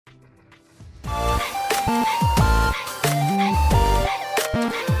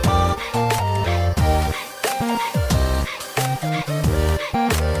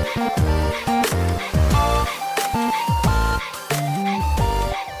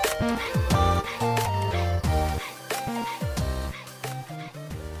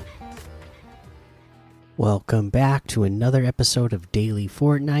Welcome back to another episode of Daily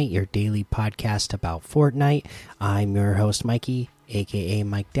Fortnite, your daily podcast about Fortnite. I'm your host, Mikey, aka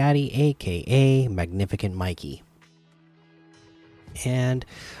Mike Daddy, aka Magnificent Mikey. And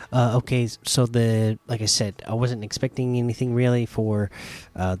okay, so like I said, I wasn't expecting anything really for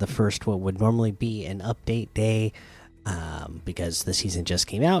the first what would normally be an update day, because the season just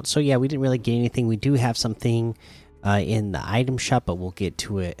came out. So yeah, we didn't really get anything. We do have something in the item shop, but we'll get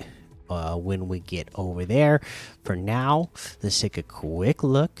to it when we get over there. For now, let's take a quick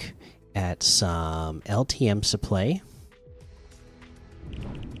look at some LTM supply.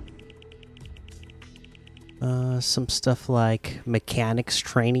 Some stuff like mechanics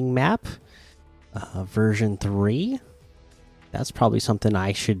training map, version 3. That's probably something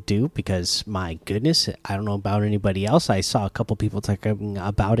I should do because my goodness, I don't know about anybody else. I saw a couple people talking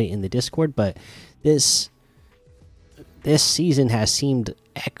about it in the Discord, but this season has seemed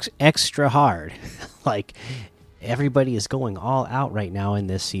extra hard. Like everybody is going all out right now in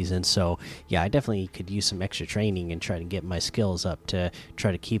this season. So yeah, I definitely could use some extra training and try to get my skills up to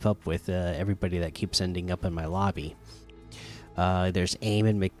try to keep up with everybody that keeps ending up in my lobby. There's aim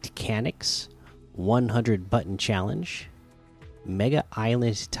and mechanics, 100 button challenge, Mega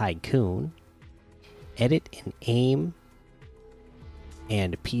Island Tycoon, edit and aim,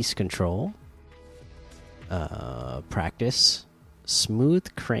 and peace control. Practice,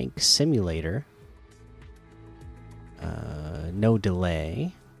 smooth crank simulator, no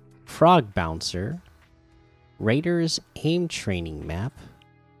delay, frog bouncer, raiders aim training map,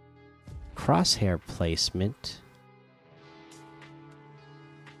 crosshair placement,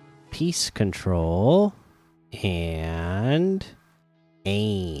 peace control, and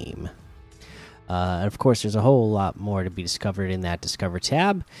aim. Of course, there's a whole lot more to be discovered in that Discover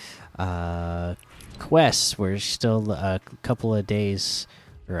tab. Quests, we're still a couple of days,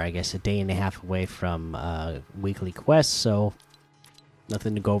 or I guess a day and a half away from weekly quests, so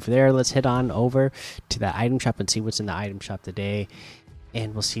nothing to go over there. Let's head on over to the item shop and see what's in the item shop today,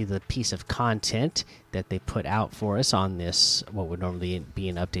 and we'll see the piece of content that they put out for us on this, what would normally be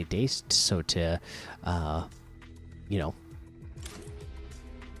an update day. So to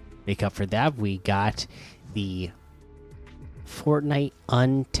make up for that, we got the Fortnite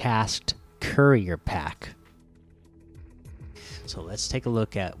Untask'd Courier pack. So let's take a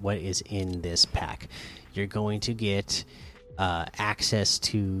look at what is in this pack. You're going to get access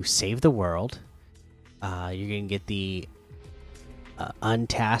to Save the World. You're going to get the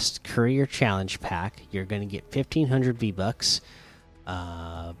Untask'd Courier Challenge pack. You're going to get 1,500 V-Bucks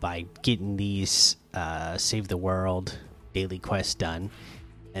by getting these Save the World daily quests done.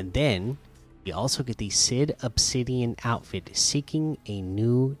 And then you also get the Sid Obsidian outfit, Seeking a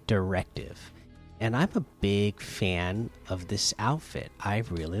New Directive. And I'm a big fan of this outfit. I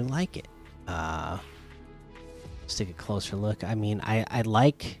really like it. Let's take a closer look. I mean, I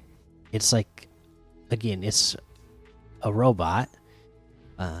like, it's like, again, it's a robot.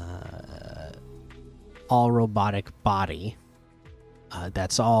 All robotic body.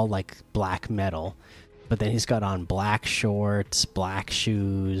 That's all like black metal. But then he's got on black shorts, black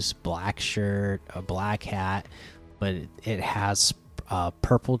shoes, black shirt, a black hat, but it has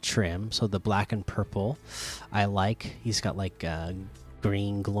purple trim, so the black and purple I like. He's got like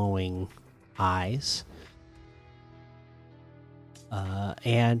green glowing eyes.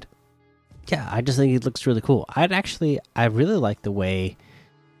 And yeah, I just think it looks really cool. I really like the way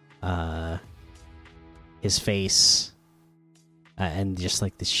his face and just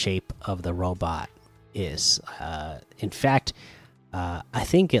like the shape of the robot is. In fact, I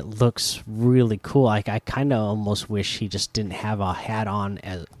think it looks really cool. Like I kind of almost wish he just didn't have a hat on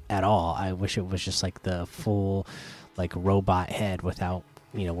at all. I wish it was just like the full like robot head without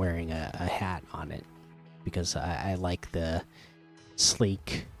wearing a hat on it, because I like the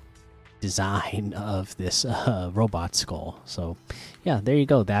sleek design of this robot skull. So yeah, there you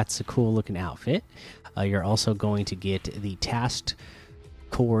go. That's a cool looking outfit. You're also going to get the Task'd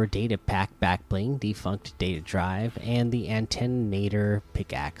Core Data Pack back bling, Defunct Data Drive, and the Antennator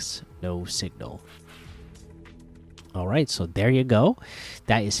Pickaxe, No Signal. Alright, so there you go.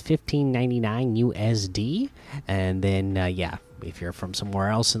 That is $15.99 USD. And then, yeah, if you're from somewhere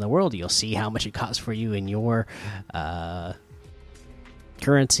else in the world, you'll see how much it costs for you in your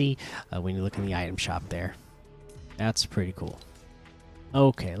currency when you look in the item shop there. That's pretty cool.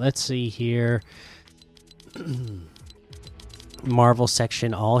 Okay, let's see here. Marvel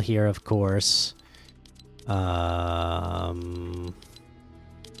section all here, of course.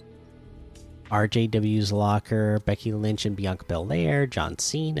 RJW's locker, Becky Lynch and Bianca Belair, John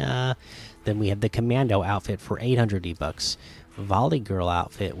Cena. Then we have the Commando outfit for 800 V-Bucks. Volley Girl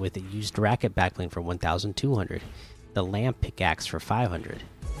outfit with a used racket backbling for 1,200. The lamp pickaxe for 500.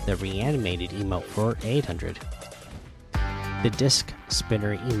 The reanimated emote for 800. The disc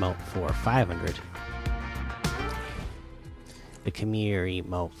spinner emote for 500. The Courier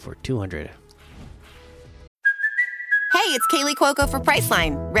emote for 200. Hey, it's Kaylee Cuoco for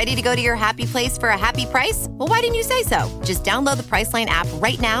Priceline. Ready to go to your happy place for a happy price? Well, why didn't you say so? Just download the Priceline app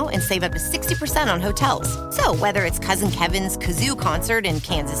right now and save up to 60% on hotels. So whether it's Cousin Kevin's Kazoo Concert in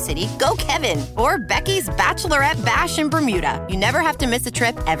Kansas City, go Kevin, or Becky's Bachelorette Bash in Bermuda, you never have to miss a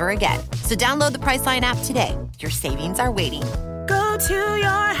trip ever again. So download the Priceline app today. Your savings are waiting. Go to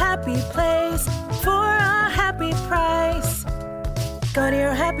your happy place for a happy price. Go to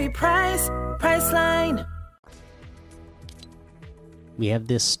your happy price, Priceline. We have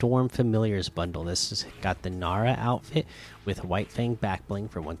this Storm Familiars bundle. This has got the Nara outfit with White Fang back bling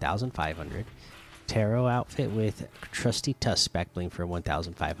for 1,500. Tarot outfit with Trusty Tusk back bling for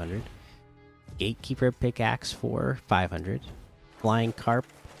 1,500. Gatekeeper pickaxe for 500. Flying Carp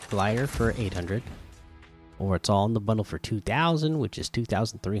glider for 800. Or it's all in the bundle for 2,000, which is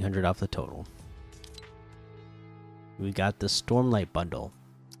 2,300 off the total. We got the Stormlight bundle.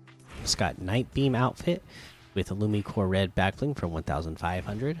 It's got Night Beam outfit with a Lumicore red backbling for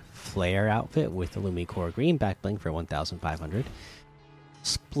 1,500. Flare outfit with a Lumicore green backbling for 1,500.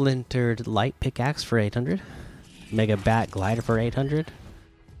 Splintered light pickaxe for 800. Mega bat glider for 800.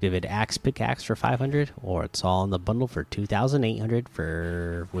 Vivid axe pickaxe for 500. Or it's all in the bundle for 2,800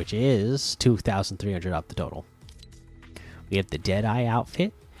 for which is 2,300 off the total. We have the Deadeye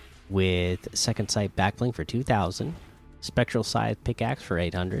outfit with second sight backbling for 2,000. Spectral scythe pickaxe for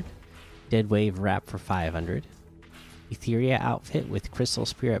 800. Dead Wave Wrap for 500. Etheria outfit with Crystal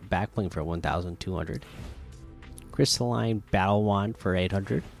Spirit backbling for 1,200. Crystalline Battle Wand for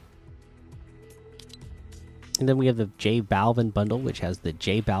 800. And then we have the J Balvin bundle, which has the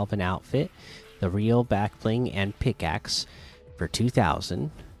J Balvin outfit, the Real backbling and pickaxe for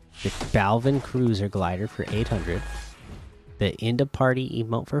 2,000. The Balvin Cruiser glider for 800. The End of Party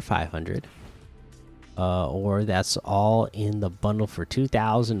emote for 500. Or that's all in the bundle for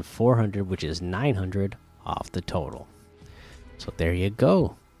 2,400, which is 900 off the total. So there you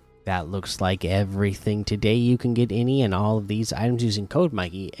go. That looks like everything today. You can get any and all of these items using code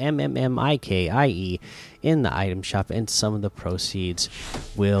Mikey, MMMIKIE, in the item shop, and some of the proceeds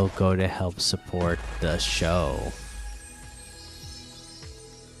will go to help support the show.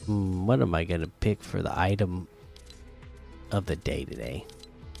 What am I going to pick for the item of the day today?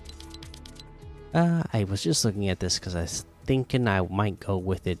 I was just looking at this because I was thinking I might go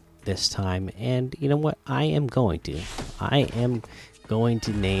with it this time, and you know what? I am going to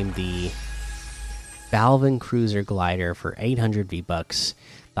name the Balvin Cruiser glider for 800 V-Bucks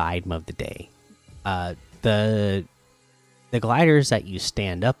the item of the day. The gliders that you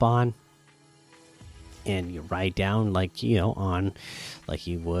stand up on and you ride down like on like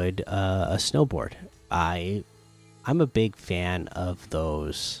you would a snowboard. I'm a big fan of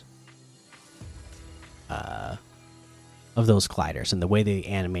those gliders and the way they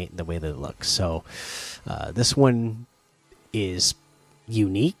animate and the way they look. So this one is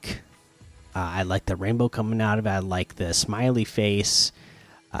unique. I like the rainbow coming out of it. I like the smiley face.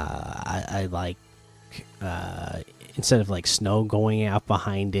 I like instead of like snow going out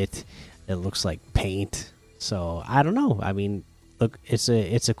behind it, it looks like paint. So I don't know. I mean, look, it's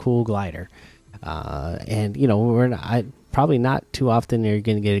a cool glider. And probably not too often you're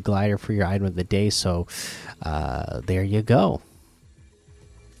going to get a glider for your item of the day. So there you go.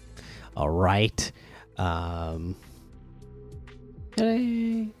 All right.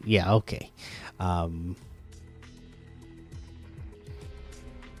 Yeah, okay. Trying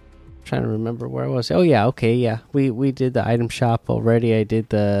to remember where I was. Oh yeah, okay, yeah. We did the item shop already. I did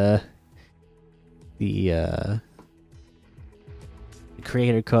the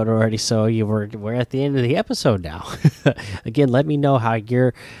creator code already, so we're at the end of the episode now. Again, let me know how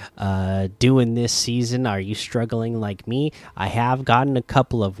you're doing this season. Are you struggling like me? I have gotten a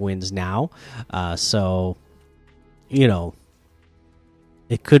couple of wins now, so it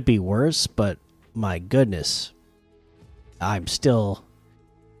could be worse, but my goodness, I'm still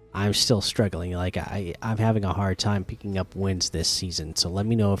struggling. Like I'm having a hard time picking up wins this season. So let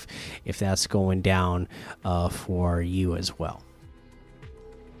me know if that's going down for you as well.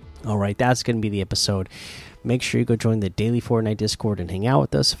 All right, that's going to be the episode. Make sure you go join the daily Fortnite Discord and hang out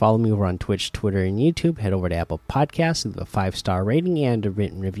with us. Follow me over on Twitch, Twitter, and YouTube. Head over to Apple Podcasts and leave a 5-star rating and a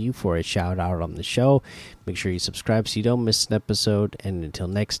written review for a shout out on the show. Make sure you subscribe so you don't miss an episode. And until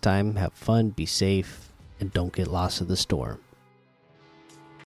next time, have fun, be safe, and don't get lost in the storm.